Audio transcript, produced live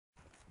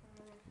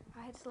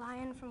Hi, it's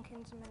Lion from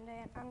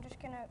KinzAmendai, and I'm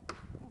just gonna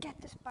get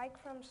this bike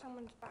from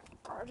someone's back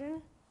garden,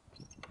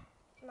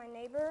 my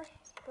neighbor,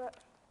 but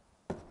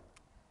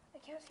I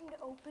can't seem to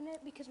open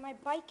it because my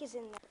bike is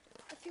in there.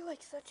 I feel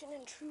like such an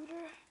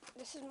intruder.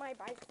 This is my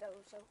bike though,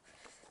 so,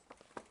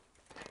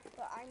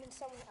 but I'm in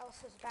someone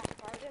else's back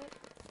garden,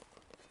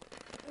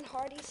 and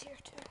Hardy's here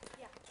too.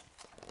 Yeah.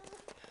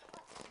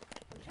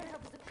 I'm trying to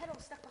help with the pedal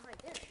stuck behind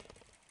this.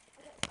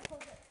 Okay, I'll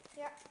close it.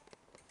 Yeah.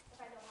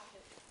 If I don't have to.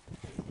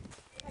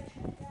 If I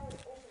turn it down and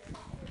open it,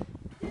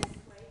 this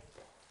way.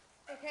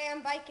 Okay,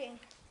 I'm biking.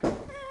 I'm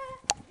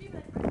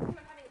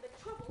having a bit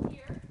of trouble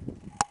here.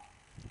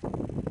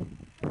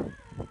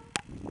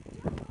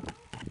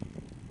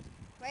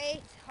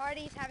 Wait,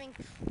 Hardy's having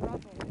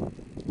trouble.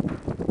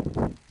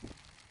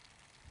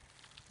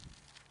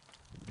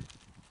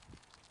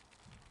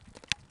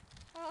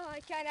 Oh, I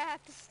kind of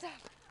have to stop.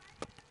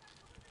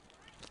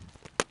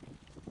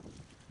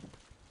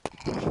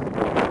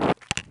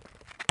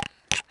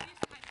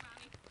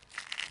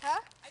 Huh?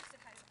 I used to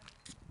hide him.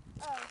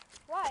 Oh,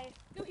 why?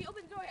 No, he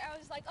opened the door. I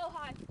was like, oh,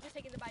 hi. Just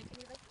taking the bike. And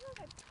he's like, oh,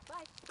 okay,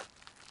 bye.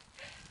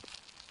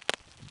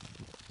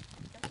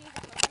 Don't you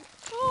have one?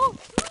 Oh!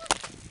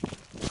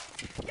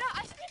 Yeah,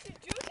 I suggest you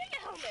do take a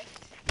helmet.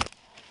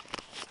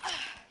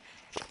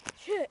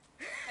 Shit.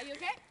 Are you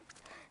okay?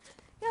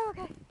 Yeah,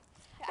 okay.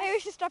 Maybe we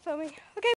should stop filming. Okay.